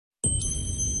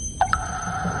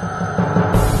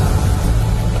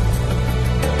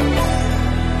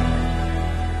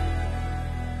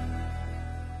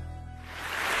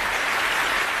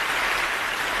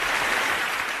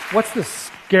What's the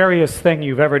scariest thing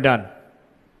you've ever done?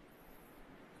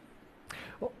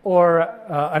 Or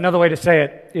another way to say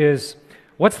it is,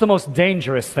 what's the most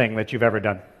dangerous thing that you've ever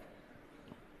done?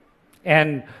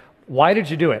 And why did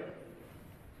you do it?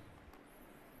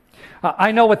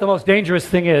 I know what the most dangerous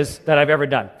thing is that I've ever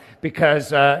done,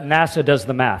 because NASA does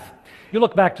the math. You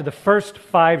look back to the first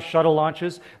 5 shuttle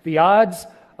launches, the odds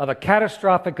of a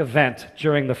catastrophic event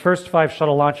during the first 5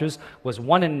 shuttle launches was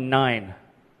 1 in 9.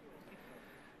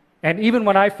 And even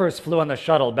when I first flew on the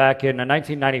shuttle back in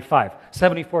 1995,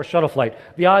 74 shuttle flight,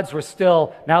 the odds were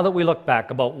still, now that we look back,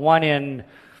 about 1 in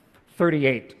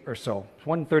 38 or so,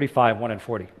 1 in 35, 1 in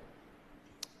 40.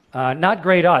 Not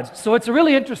great odds. So it's a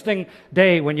really interesting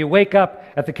day when you wake up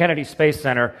at the Kennedy Space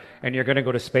Center and you're going to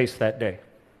go to space that day.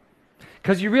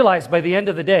 Because you realize by the end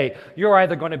of the day, you're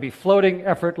either going to be floating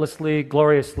effortlessly,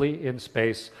 gloriously in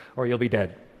space, or you'll be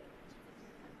dead.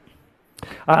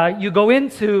 You go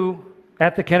into,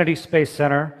 at the Kennedy Space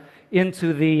Center,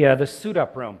 into the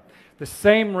suit-up room, the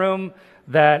same room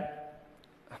that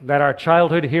our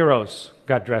childhood heroes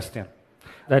got dressed in,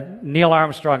 that Neil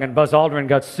Armstrong and Buzz Aldrin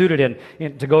got suited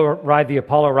in to go ride the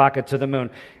Apollo rocket to the moon.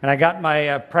 And I got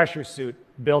my pressure suit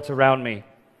built around me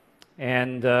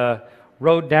and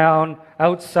rode down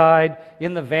outside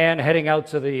in the van heading out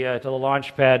to the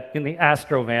launch pad, in the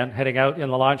Astro van heading out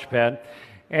in the launch pad.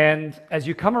 And as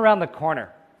you come around the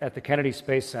corner at the Kennedy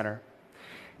Space Center,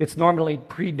 it's normally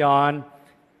pre-dawn,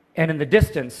 and in the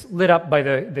distance, lit up by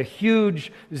the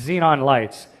huge xenon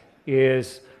lights,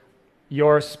 is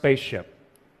your spaceship,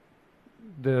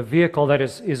 the vehicle that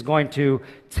is going to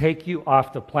take you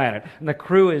off the planet. And the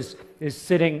crew is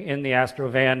sitting in the Astro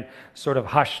van, sort of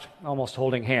hushed, almost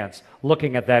holding hands,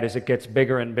 looking at that as it gets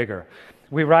bigger and bigger.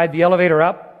 We ride the elevator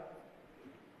up,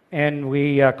 and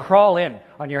we crawl in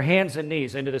on your hands and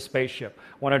knees into the spaceship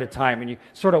one at a time, and you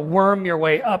sort of worm your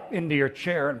way up into your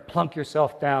chair and plunk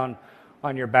yourself down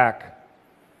on your back.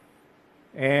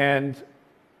 And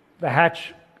the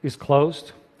hatch is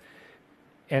closed,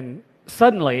 and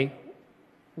suddenly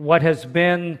what has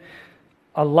been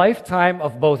a lifetime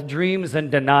of both dreams and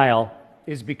denial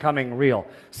is becoming real.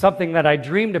 Something that I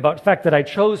dreamed about, in fact, that I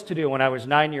chose to do when I was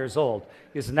 9 years old,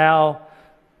 is now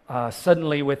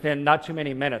suddenly within not too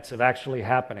many minutes of actually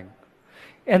happening.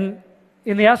 And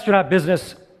in the astronaut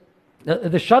business,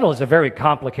 the shuttle is a very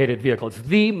complicated vehicle. It's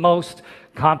the most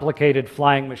complicated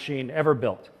flying machine ever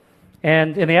built.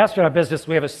 And in the astronaut business,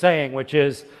 we have a saying, which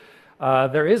is,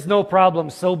 there is no problem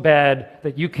so bad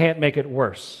that you can't make it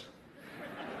worse.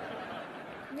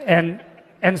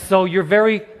 And so you're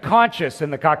very conscious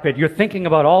in the cockpit. You're thinking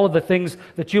about all of the things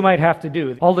that you might have to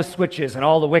do, all the switches and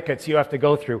all the wickets you have to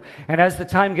go through. And as the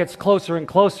time gets closer and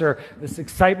closer, this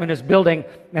excitement is building.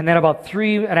 And then about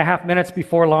 3.5 minutes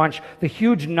before launch, the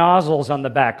huge nozzles on the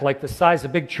back, like the size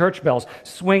of big church bells,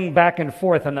 swing back and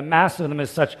forth. And the mass of them is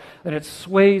such that it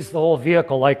sways the whole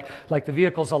vehicle, like the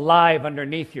vehicle's alive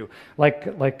underneath you, like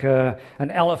an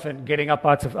elephant getting up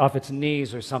off its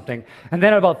knees or something. And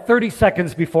then about 30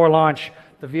 seconds before launch,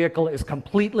 the vehicle is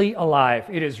completely alive.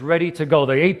 It is ready to go.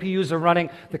 The APUs are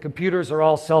running. The computers are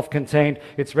all self-contained.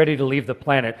 It's ready to leave the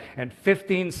planet. And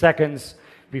 15 seconds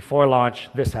before launch,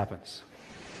 this happens.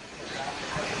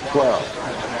 12,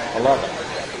 11,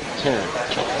 10, 9,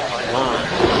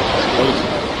 8,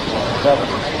 7,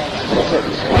 6,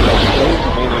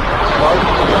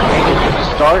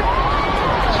 start,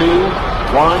 2,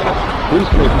 1,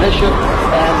 booster ignition,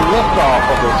 and liftoff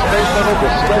of the Space Shuttle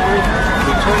Discovery,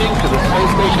 returning to the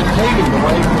space station, paving the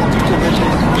way for future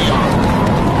missions beyond.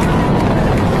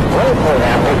 Very, very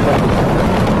happy.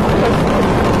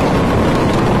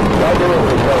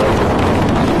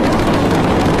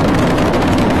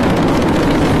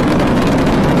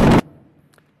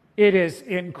 It is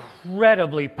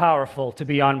incredibly powerful to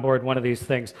be on board one of these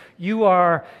things. You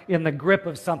are in the grip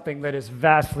of something that is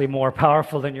vastly more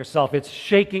powerful than yourself. It's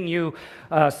shaking you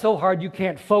so hard you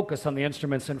can't focus on the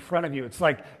instruments in front of you. It's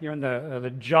like you're in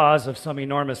the jaws of some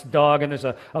enormous dog, and there's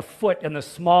a foot in the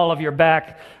small of your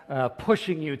back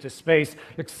pushing you to space,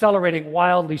 accelerating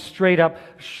wildly straight up,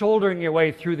 shouldering your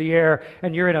way through the air,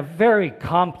 and you're in a very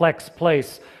complex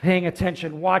place, paying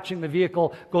attention, watching the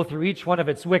vehicle go through each one of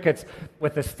its wickets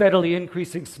with a steadily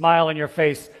increasing smile on your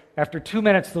face. After 2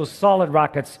 minutes, those solid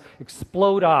rockets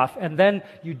explode off, and then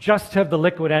you just have the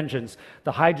liquid engines,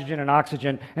 the hydrogen and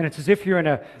oxygen, and it's as if you're in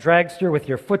a dragster with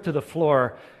your foot to the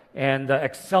floor and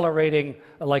accelerating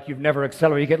like you've never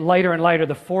accelerated. You get lighter and lighter.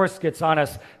 The force gets on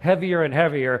us heavier and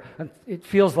heavier, and it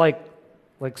feels like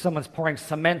someone's pouring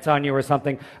cement on you or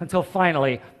something, until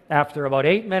finally, after about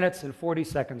 8 minutes and 40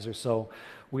 seconds or so,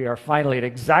 we are finally at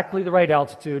exactly the right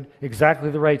altitude, exactly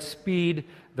the right speed,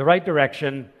 the right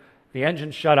direction, the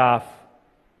engine shut off,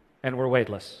 and we're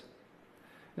weightless.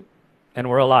 And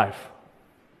we're alive.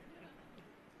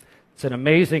 It's an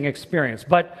amazing experience.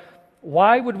 But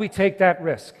why would we take that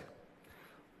risk?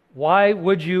 Why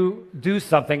would you do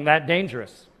something that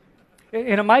dangerous?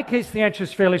 In my case, the answer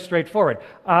is fairly straightforward.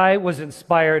 I was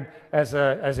inspired as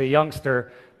a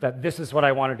youngster that this is what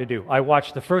I wanted to do. I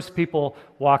watched the first people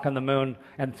walk on the moon,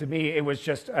 and to me, it was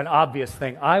just an obvious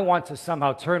thing. I want to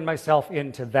somehow turn myself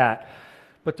into that.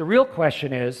 But the real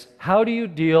question is, how do you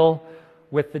deal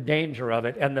with the danger of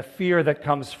it and the fear that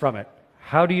comes from it?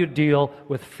 How do you deal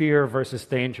with fear versus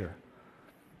danger?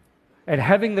 And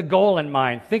having the goal in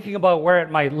mind, thinking about where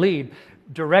it might lead,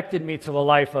 directed me to a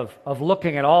life of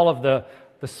looking at all of the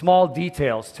small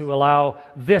details to allow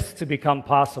this to become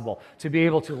possible, to be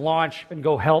able to launch and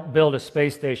go help build a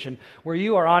space station where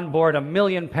you are on board a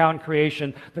million-pound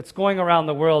creation that's going around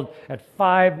the world at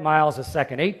 5 miles a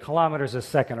second, 8 kilometers a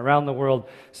second, around the world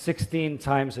 16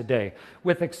 times a day,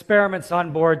 with experiments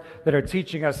on board that are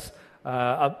teaching us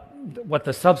what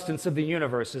the substance of the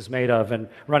universe is made of, and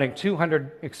running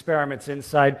 200 experiments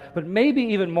inside, but maybe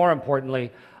even more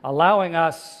importantly, allowing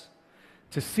us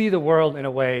to see the world in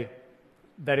a way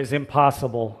that is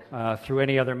impossible through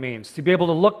any other means. To be able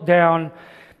to look down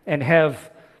and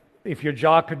have, if your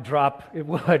jaw could drop, it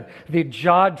would, the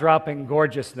jaw-dropping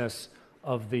gorgeousness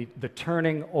of the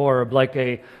turning orb, like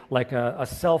a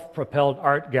self-propelled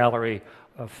art gallery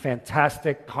of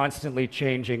fantastic, constantly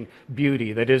changing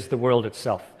beauty that is the world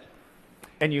itself.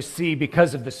 And you see,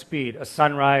 because of the speed, a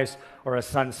sunrise or a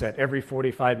sunset every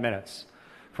 45 minutes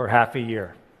for half a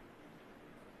year.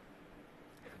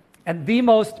 And the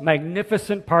most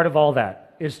magnificent part of all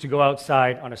that is to go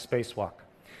outside on a spacewalk.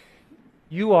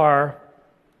 You are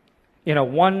in a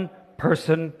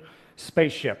one-person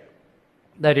spaceship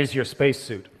that is your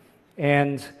spacesuit,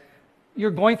 and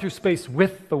you're going through space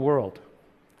with the world.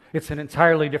 It's an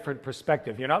entirely different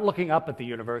perspective. You're not looking up at the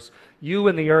universe. You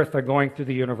and the Earth are going through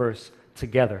the universe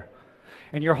together.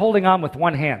 And you're holding on with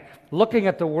one hand, looking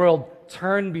at the world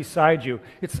turn beside you.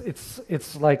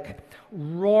 It's like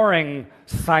roaring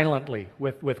silently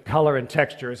with color and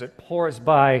texture as it pours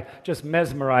by just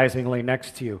mesmerizingly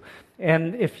next to you.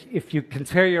 And if you can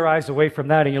tear your eyes away from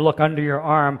that and you look under your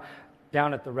arm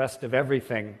down at the rest of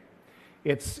everything,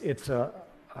 it's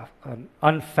an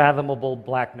unfathomable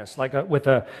blackness, with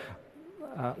a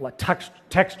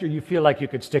texture you feel like you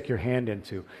could stick your hand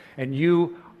into. And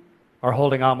you are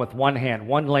holding on with one hand,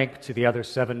 one link to the other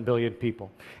 7 billion people.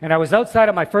 And I was outside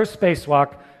of my first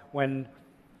spacewalk when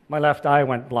my left eye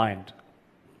went blind.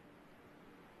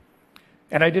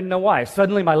 And I didn't know why.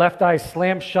 Suddenly my left eye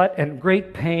slammed shut in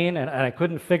great pain, and I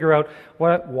couldn't figure out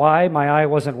why my eye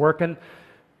wasn't working.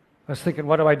 I was thinking,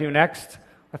 what do I do next?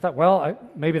 I thought, well,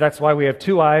 maybe that's why we have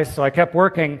two eyes, so I kept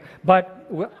working. But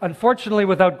unfortunately,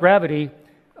 without gravity,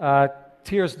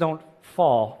 tears don't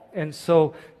fall. And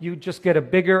so you just get a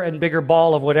bigger and bigger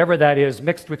ball of whatever that is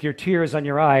mixed with your tears on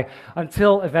your eye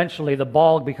until eventually the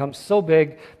ball becomes so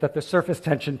big that the surface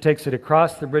tension takes it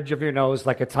across the bridge of your nose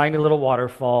like a tiny little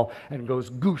waterfall and goes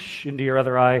goosh into your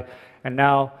other eye. And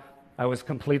now I was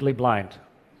completely blind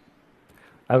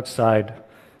outside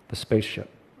the spaceship.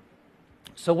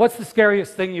 So what's the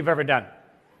scariest thing you've ever done?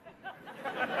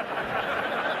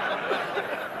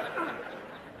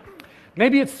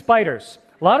 Maybe it's spiders.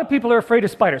 A lot of people are afraid of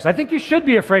spiders. I think you should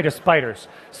be afraid of spiders.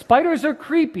 Spiders are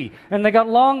creepy, and they got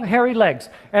long, hairy legs.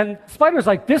 And spiders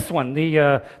like this one,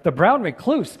 the brown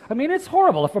recluse, I mean, it's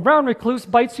horrible. If a brown recluse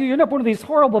bites you, you end up one of these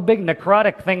horrible big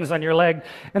necrotic things on your leg.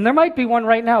 And there might be one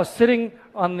right now sitting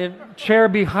on the chair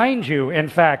behind you, in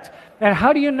fact. And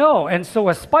how do you know? And so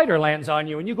a spider lands on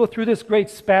you, and you go through this great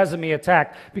spasmy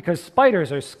attack because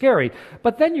spiders are scary.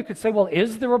 But then you could say, well,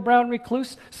 is there a brown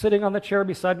recluse sitting on the chair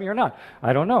beside me or not?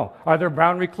 I don't know. Are there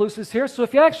brown recluses here? So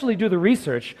if you actually do the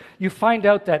research, you find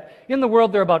out that in the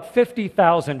world there are about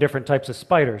 50,000 different types of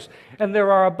spiders. And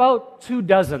there are about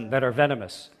 24 that are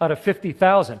venomous out of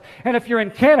 50,000. And if you're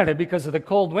in Canada, because of the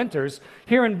cold winters,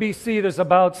 here in BC there's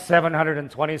about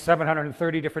 720,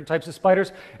 730 different types of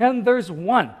spiders. And there's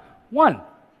one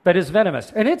that is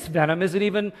venomous. And its venom isn't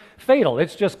even fatal.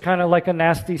 It's just kind of like a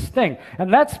nasty sting.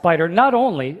 And that spider, not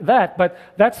only that, but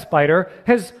that spider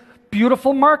has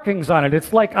beautiful markings on it.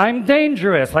 It's like, I'm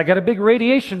dangerous. I got a big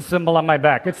radiation symbol on my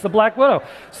back. It's the black widow.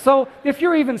 So if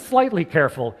you're even slightly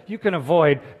careful, you can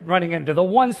avoid running into the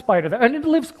one spider, and it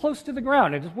lives close to the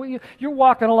ground. You're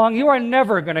walking along, you are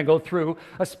never going to go through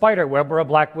a spider web where a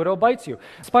black widow bites you.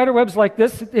 Spider webs like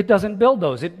this, it doesn't build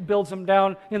those. It builds them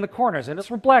down in the corners. And it's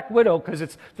for black widow because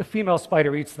it's the female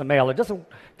spider eats the male. It doesn't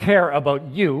care about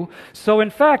you. So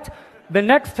in fact, the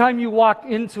next time you walk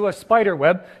into a spider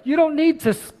web, you don't need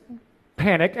to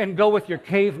panic and go with your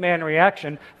caveman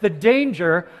reaction. The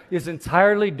danger is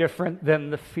entirely different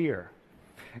than the fear.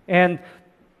 And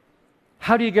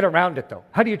how do you get around it, though?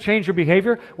 How do you change your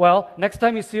behavior? Well, next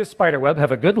time you see a spider web,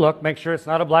 have a good look, make sure it's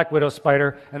not a black widow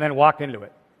spider, and then walk into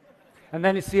it. And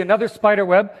then you see another spider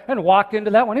web and walk into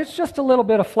that one. It's just a little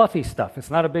bit of fluffy stuff. It's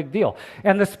not a big deal.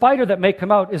 And the spider that may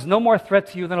come out is no more threat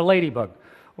to you than a ladybug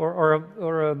or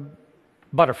a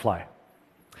butterfly.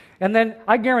 And then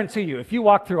I guarantee you, if you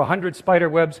walk through 100 spider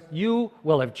webs, you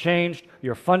will have changed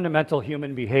your fundamental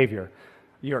human behavior,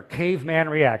 your caveman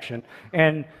reaction,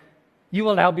 and you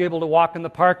will now be able to walk in the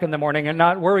park in the morning and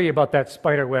not worry about that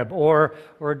spider web or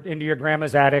into your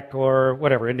grandma's attic or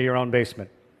whatever, into your own basement.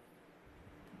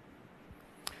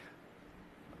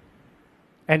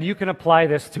 And you can apply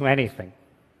this to anything.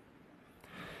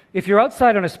 If you're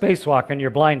outside on a spacewalk and you're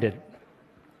blinded,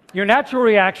 your natural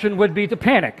reaction would be to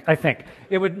panic, I think.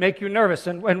 It would make you nervous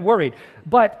and worried.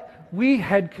 But we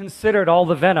had considered all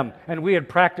the venom, and we had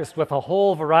practiced with a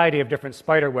whole variety of different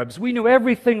spider webs. We knew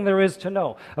everything there is to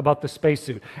know about the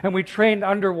spacesuit, and we trained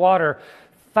underwater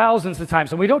thousands of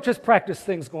times. And we don't just practice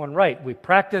things going right, we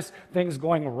practice things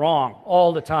going wrong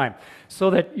all the time, so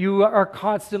that you are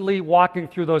constantly walking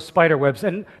through those spider webs,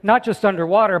 and not just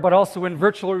underwater, but also in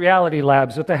virtual reality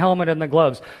labs with the helmet and the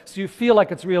gloves, so you feel like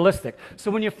it's realistic.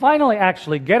 So when you finally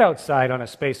actually get outside on a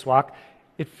spacewalk,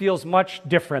 it feels much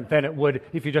different than it would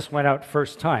if you just went out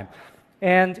first time.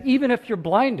 And even if you're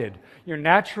blinded, your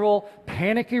natural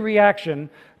panicky reaction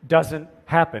doesn't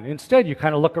happen. Instead, you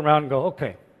kind of look around and go,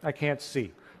 okay, I can't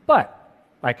see, but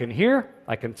I can hear,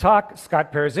 I can talk.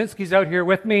 Scott Parazinski's out here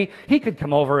with me. He could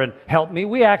come over and help me.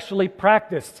 We actually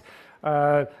practiced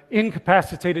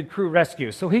incapacitated crew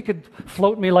rescue, so he could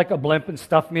float me like a blimp and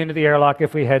stuff me into the airlock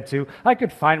if we had to. I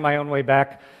could find my own way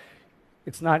back.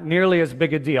 It's not nearly as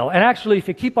big a deal. And actually, if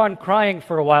you keep on crying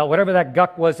for a while, whatever that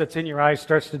guck was that's in your eyes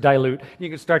starts to dilute, you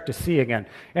can start to see again.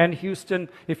 And Houston,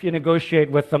 if you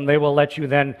negotiate with them, they will let you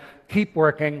then keep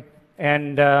working.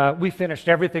 And we finished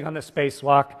everything on the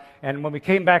spacewalk. And when we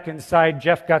came back inside,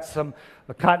 Jeff got some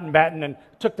cotton batting and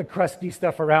took the crusty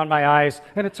stuff around my eyes.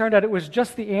 And it turned out it was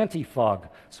just the anti-fog,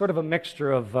 sort of a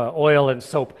mixture of oil and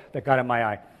soap that got in my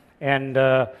eye. And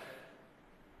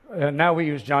now we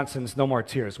use Johnson's No More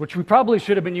Tears, which we probably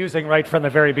should have been using right from the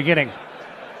very beginning.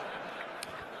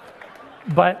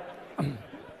 But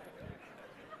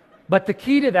the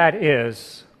key to that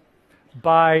is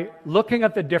by looking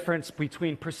at the difference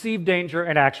between perceived danger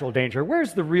and actual danger.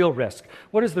 Where's the real risk?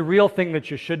 What is the real thing that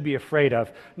you should be afraid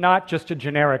of? Not just a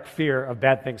generic fear of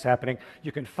bad things happening.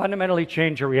 You can fundamentally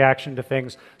change your reaction to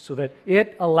things so that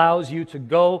it allows you to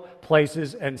go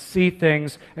places and see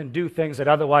things and do things that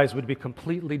otherwise would be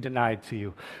completely denied to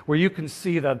you. Where you can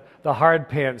see the hard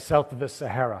pan south of the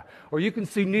Sahara, or you can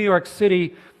see New York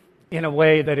City in a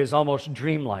way that is almost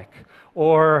dreamlike,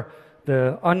 or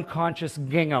the unconscious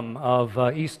gingham of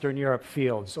Eastern Europe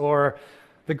fields, or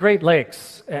the Great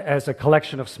Lakes as a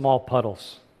collection of small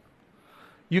puddles.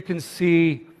 You can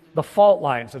see the fault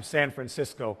lines of San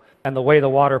Francisco and the way the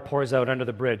water pours out under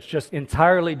the bridge, just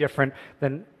entirely different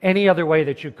than any other way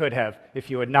that you could have if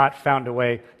you had not found a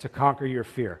way to conquer your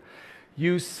fear.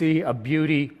 You see a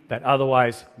beauty that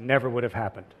otherwise never would have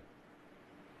happened.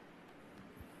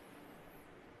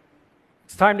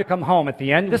 It's time to come home at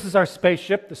the end. This is our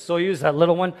spaceship, the Soyuz, that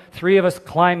little one. 3 of us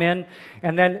climb in,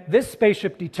 and then this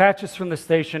spaceship detaches from the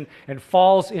station and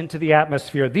falls into the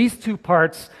atmosphere. These 2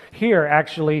 parts here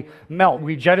actually melt.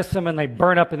 We jettison them and they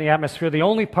burn up in the atmosphere. The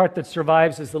only part that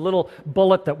survives is the little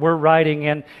bullet that we're riding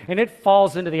in, and it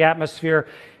falls into the atmosphere.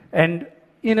 And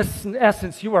in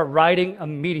essence, you are riding a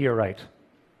meteorite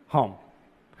home.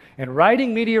 And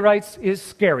riding meteorites is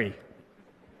scary,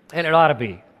 and it ought to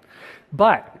be.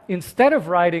 But instead of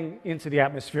riding into the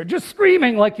atmosphere, just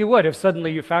screaming like you would if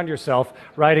suddenly you found yourself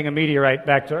riding a meteorite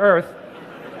back to Earth,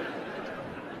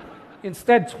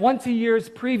 instead, 20 years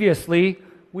previously,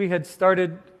 we had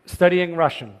started studying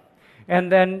Russian. And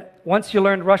then once you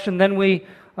learned Russian, then we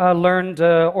learned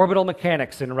orbital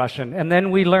mechanics in Russian. And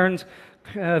then we learned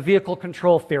vehicle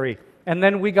control theory. And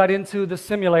then we got into the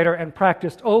simulator and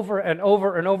practiced over and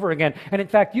over and over again. And in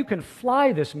fact, you can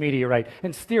fly this meteorite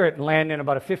and steer it and land in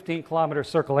about a 15-kilometer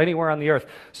circle anywhere on the Earth.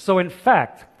 So in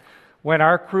fact, when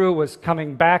our crew was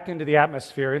coming back into the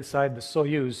atmosphere inside the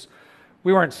Soyuz,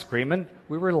 we weren't screaming,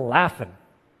 we were laughing.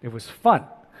 It was fun.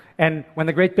 And when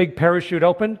the great big parachute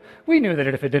opened, we knew that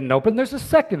if it didn't open, there's a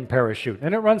second parachute,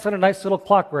 and it runs on a nice little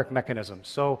clockwork mechanism.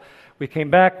 So we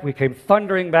came back, we came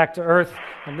thundering back to Earth,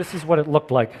 and this is what it looked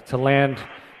like to land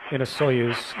in a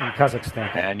Soyuz in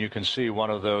Kazakhstan. And you can see one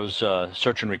of those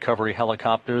search and recovery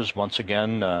helicopters once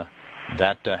again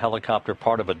That helicopter,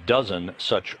 part of a dozen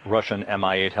such Russian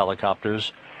Mi-8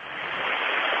 helicopters.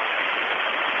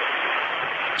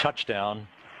 Touchdown,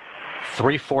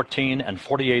 3:14 and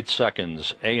 48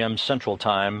 seconds a.m. Central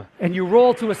Time. And you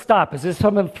roll to a stop as if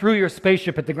someone threw your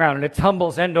spaceship at the ground and it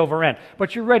tumbles end over end.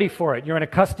 But you're ready for it. You're in a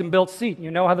custom-built seat.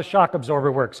 You know how the shock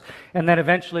absorber works. And then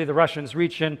eventually the Russians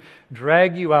reach in,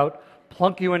 drag you out,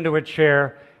 plunk you into a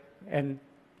chair, and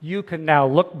you can now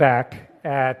look back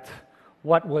at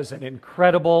what was an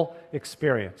incredible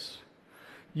experience.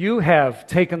 You have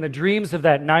taken the dreams of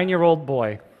that 9-year-old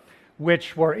boy,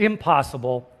 which were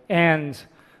impossible and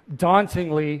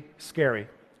dauntingly scary,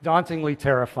 dauntingly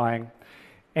terrifying,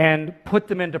 and put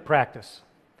them into practice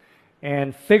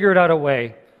and figured out a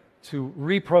way to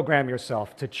reprogram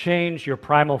yourself, to change your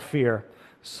primal fear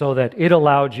so that it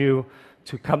allowed you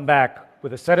to come back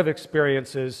with a set of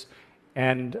experiences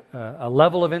and a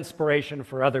level of inspiration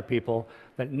for other people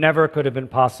that never could have been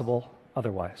possible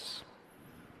otherwise.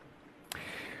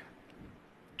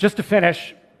 Just to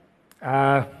finish,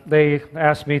 they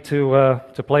asked me to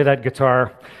play that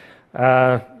guitar.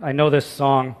 I know this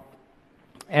song,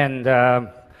 and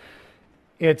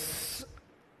it's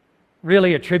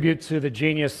really a tribute to the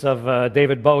genius of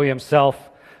David Bowie himself,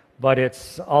 but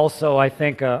it's also, I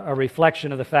think, a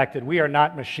reflection of the fact that we are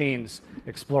not machines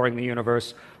exploring the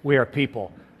universe. We are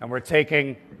people, and we're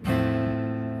taking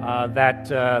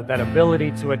that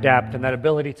ability to adapt and that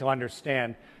ability to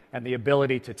understand and the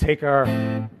ability to take our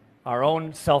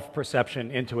own self-perception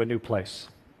into a new place.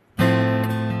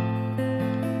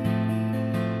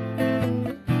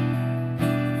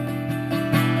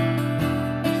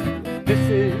 This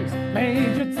is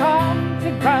Major Tom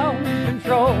to ground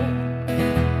control.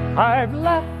 I've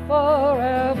left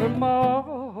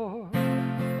forevermore,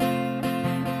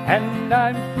 and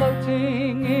I'm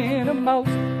floating in a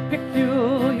most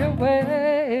peculiar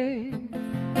way,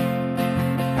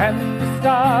 and the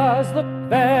stars look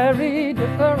very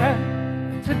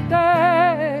different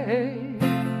today.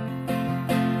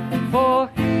 For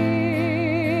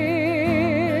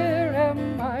here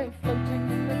am I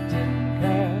floating in a tin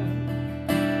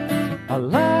can, a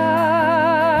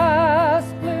last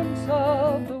glimpse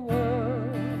of the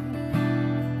world.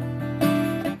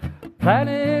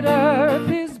 Planet Earth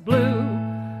is blue,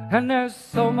 and there's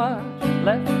so much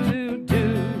left to do.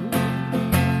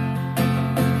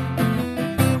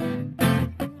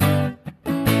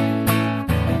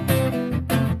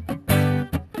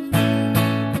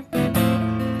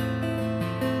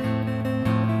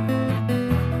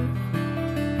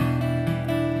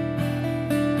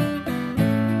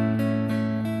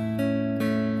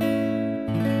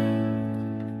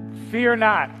 Fear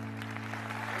not.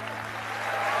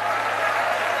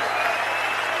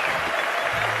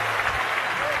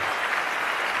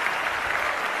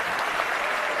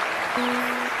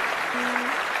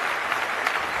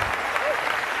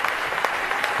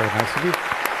 Very nice of you.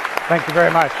 Thank you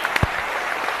very much.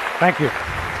 Thank you.